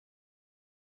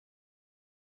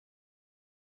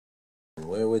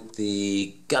we're with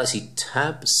the Galaxy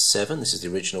Tab 7. This is the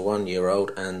original one, year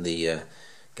old, and the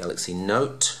Galaxy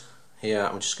Note. Here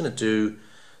I'm just going to do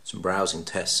some browsing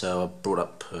tests. So I brought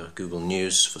up Google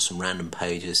News for some random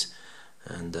pages,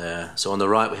 and so on the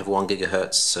right we have 1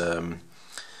 GHz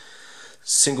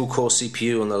single core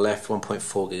CPU, on the left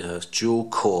 1.4 GHz dual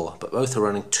core, but both are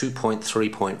running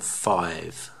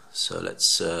 2.3.5. So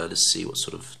let's see what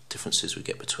sort of differences we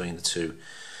get between the two.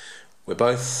 We're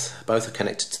both are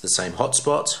connected to the same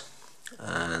hotspot,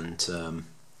 and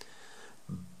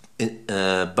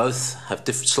both have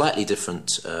slightly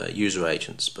different user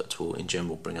agents, but will in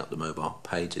general bring up the mobile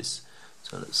pages.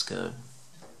 So let's go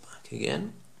back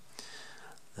again.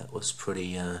 That was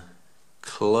pretty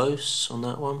close on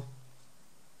that one.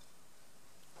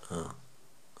 I have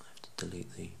to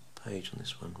delete the page on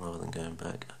this one rather than going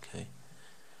back. Okay,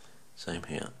 same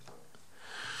here.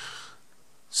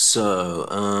 So,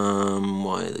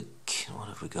 what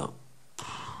have we got?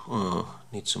 Oh,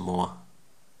 need some more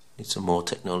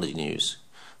technology news.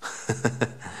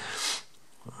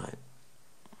 Right.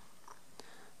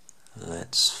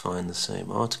 Let's find the same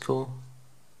article.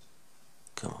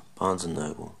 Come on, Barnes and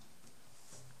Noble.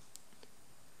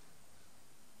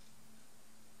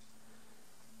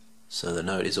 So the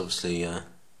Note is obviously a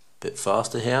bit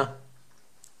faster here,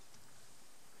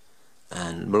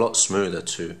 and a lot smoother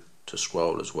to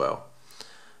scroll as well.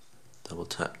 Double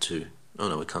tap to, oh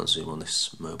no, we can't zoom on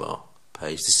this mobile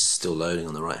page. This is still loading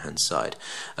on the right hand side.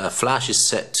 Flash is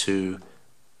set to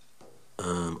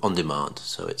on demand,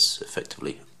 so it's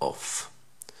effectively off.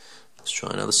 Let's try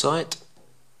another site.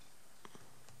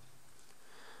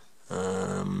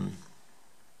 Trying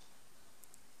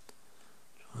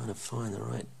to find the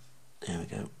right, there we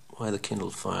go. Why the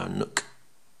Kindle Fire Nook?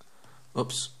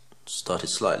 Oops, started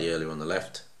slightly earlier on the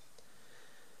left,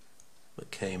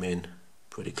 but came in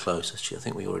pretty close. Actually, I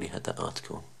think we already had that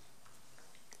article.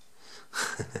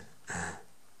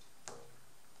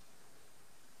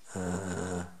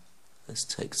 Let's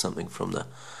take something from the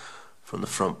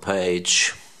front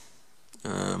page.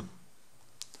 There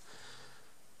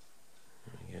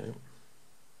we go.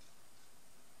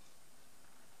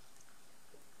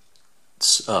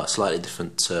 Slightly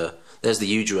different. There's the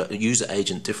user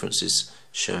agent differences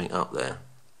showing up there,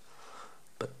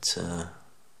 but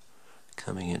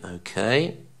coming in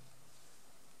okay.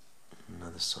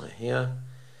 Another site here.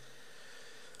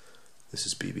 This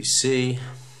is BBC,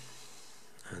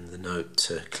 and the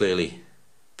Note clearly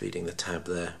beating the Tab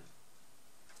there,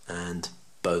 and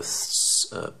both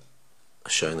are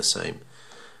showing the same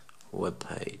web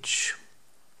page.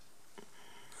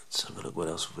 Let's have a look. What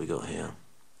else have we got here?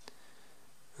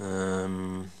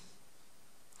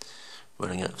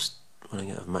 Running out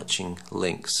of matching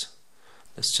links.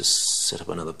 Let's just set up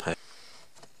another page.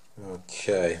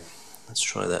 Okay, let's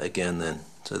try that again then.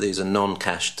 So these are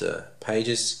non-cached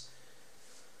pages.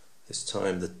 This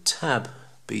time the Tab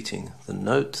beating the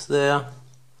Note there.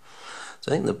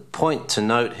 So I think the point to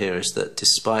note here is that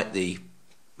despite the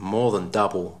more than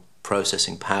double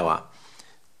processing power,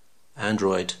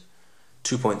 Android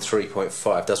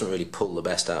 2.3.5 doesn't really pull the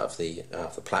best out of the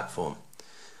platform.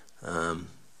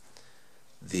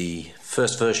 The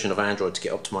first version of Android to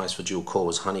get optimized for dual core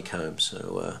was Honeycomb,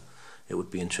 so it would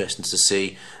be interesting to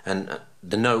see. And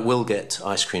the Note will get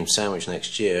Ice Cream Sandwich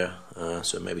next year,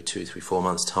 so maybe 2, 3, 4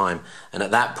 months time, and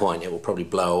at that point it will probably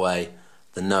blow away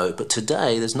the Note. But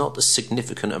today there's not a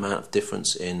significant amount of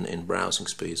difference in browsing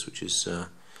speeds, which is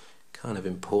kind of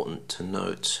important to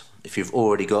note. If you've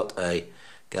already got a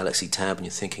Galaxy Tab and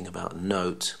you're thinking about a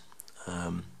Note,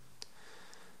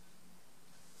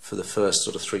 for the first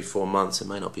sort of 3-4 months it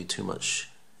may not be too much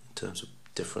in terms of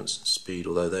difference in speed,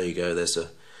 although there you go, there's a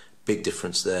big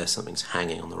difference there. Something's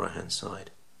hanging on the right hand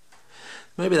side.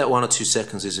 Maybe that 1 or 2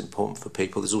 seconds is important for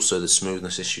people. There's also the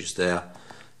smoothness issues there,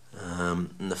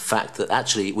 and the fact that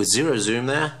actually with zero zoom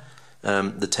there,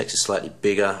 the text is slightly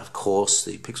bigger. Of course,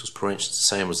 the pixels per inch is the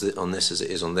same on this as it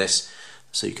is on this,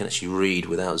 so you can actually read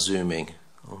without zooming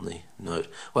on the Note.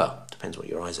 Well, depends what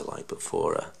your eyes are like, but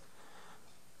for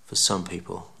some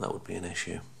people that would be an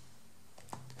issue.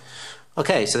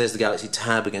 Okay, so there's the Galaxy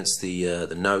Tab against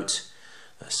the Note.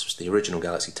 This was the original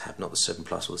Galaxy Tab, not the 7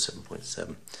 Plus or the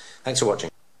 7.7. Thanks for watching.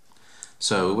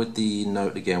 So with the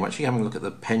Note again, we're actually having a look at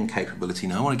the pen capability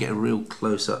now. I want to get a real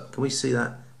close up. Can we see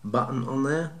that button on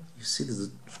there? You see, it's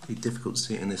really difficult to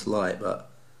see it in this light,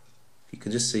 but you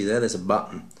can just see there's a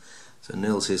button. So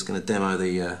Nils here is going to demo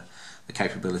the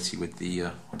capability with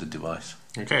the device.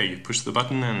 Okay, you push the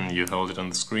button and you hold it on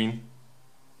the screen,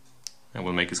 and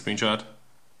we'll make a screenshot.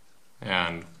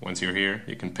 And once you're here,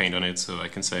 you can paint on it, so I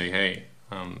can say, hey,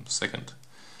 second.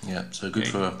 Yeah, so good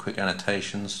for quick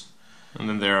annotations. And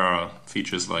then there are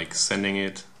features like sending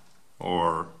it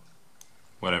or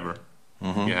whatever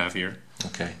you have here.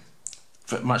 Okay.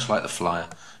 Much like the flyer.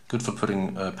 Good for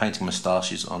putting painting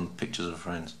moustaches on pictures of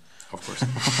friends. Of course.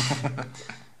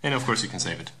 And of course you can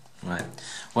save it. Right.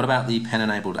 What about the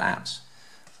pen-enabled apps?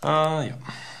 Yeah.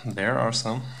 There are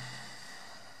some.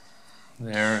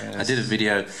 There is... I did a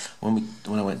video when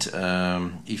I went to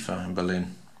IFA in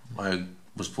Berlin. I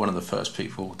was one of the first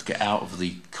people to get out of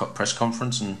the press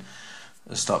conference and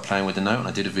start playing with the Note, and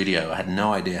I did a video. I had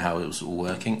no idea how it was all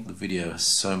working. The video has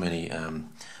so many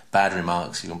bad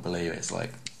remarks, you don't believe it. It's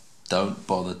like, don't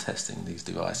bother testing these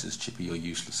devices, Chippy, you're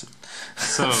useless.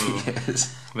 So,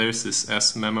 there's this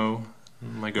S memo.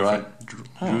 My girlfriend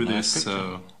drew nice this,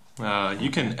 so you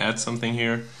can add something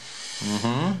here.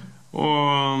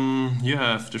 You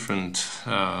have different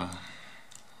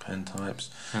pen types.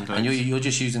 And you're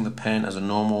just using the pen as a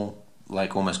normal,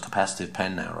 like almost capacitive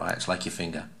pen now, right? It's like your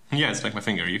finger. Yeah, it's like my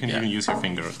finger. You can even use your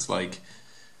finger. It's like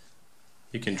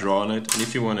you can draw on it, and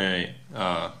if you want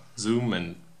to zoom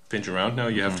and pinch around now,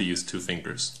 you have to use 2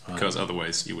 fingers because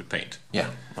otherwise you would paint. Yeah.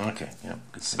 Okay. Yeah.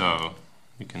 Good. So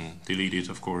you can delete it,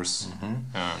 of course.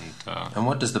 And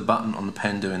what does the button on the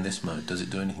pen do in this mode? Does it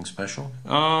do anything special?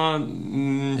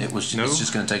 It's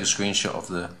just going to take a screenshot of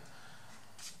the.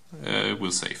 It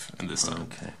will save in this time.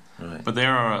 Okay. Right. But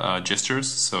there are gestures.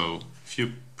 So if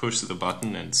you push the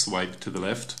button and swipe to the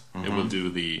left, it will do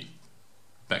the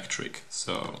back trick.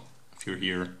 So if you're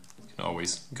here, you can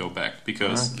always go back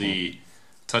because the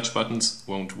touch buttons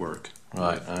won't work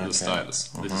with the stylus.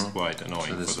 This is quite annoying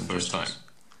for the first time.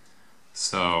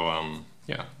 So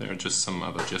yeah, there are just some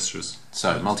other gestures.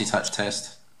 So multi-touch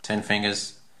test, 10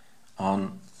 fingers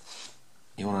on.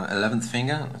 You want an 11th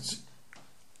finger?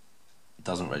 It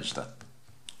doesn't register.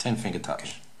 10 finger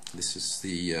touch. This is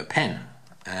the pen,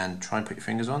 and try and put your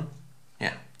fingers on.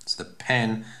 Yeah, so the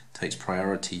pen takes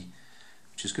priority,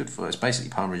 which is good for. It's basically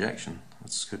palm rejection.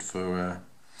 It's good for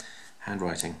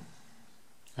handwriting.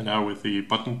 And now with the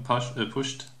button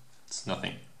pushed, it's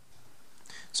nothing.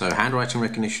 So handwriting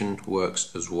recognition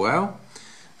works as well,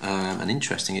 and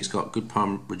interesting, it's got good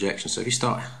palm rejection. So if you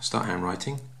start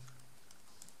handwriting,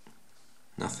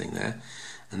 nothing there,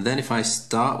 and then if I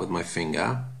start with my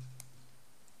finger,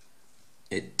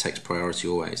 it takes priority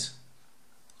always.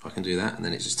 I can do that, and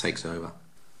then it just takes over.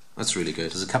 That's really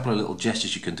good. There's a couple of little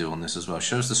gestures you can do on this as well.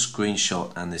 Shows the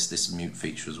screenshot and this mute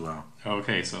feature as well.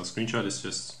 Okay, so screenshot is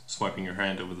just swiping your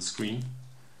hand over the screen.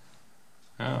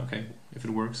 Okay, if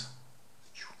it works.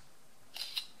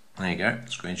 There you go,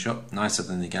 screenshot. Nicer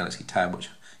than the Galaxy Tab, which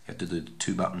you have to do the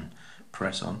 2-button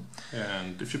press on.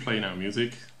 And if you play now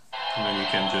music, and then you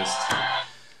can just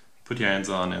put your hands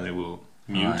on and it will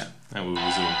mute and will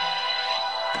resume.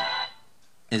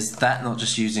 Is that not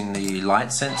just using the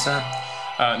light sensor?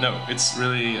 No, it's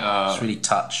really... it's really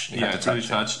touch. Yeah, it's really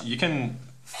touch. You can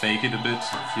fake it a bit.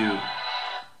 If you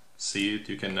see it,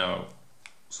 you can now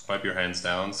swipe your hands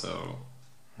down, so...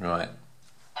 Right.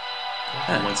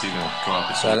 And once you go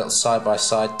up... So a little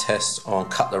side-by-side test on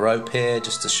Cut the Rope here,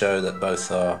 just to show that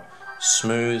both are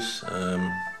smooth.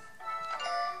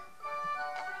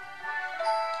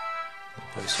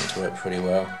 Both seem to work pretty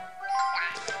well.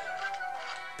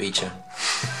 Beecher.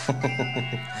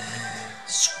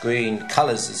 Screen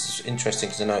colours is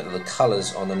interesting to note that the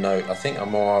colours on the Note I think are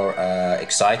more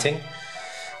exciting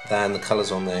than the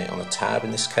colours on the Tab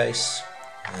in this case.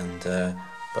 And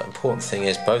but important thing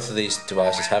is both of these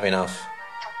devices have enough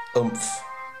oomph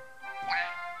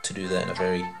to do that in a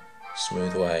very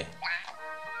smooth way.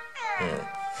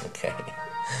 Okay,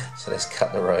 so let's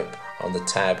cut the rope on the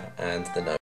Tab and the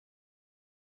Note.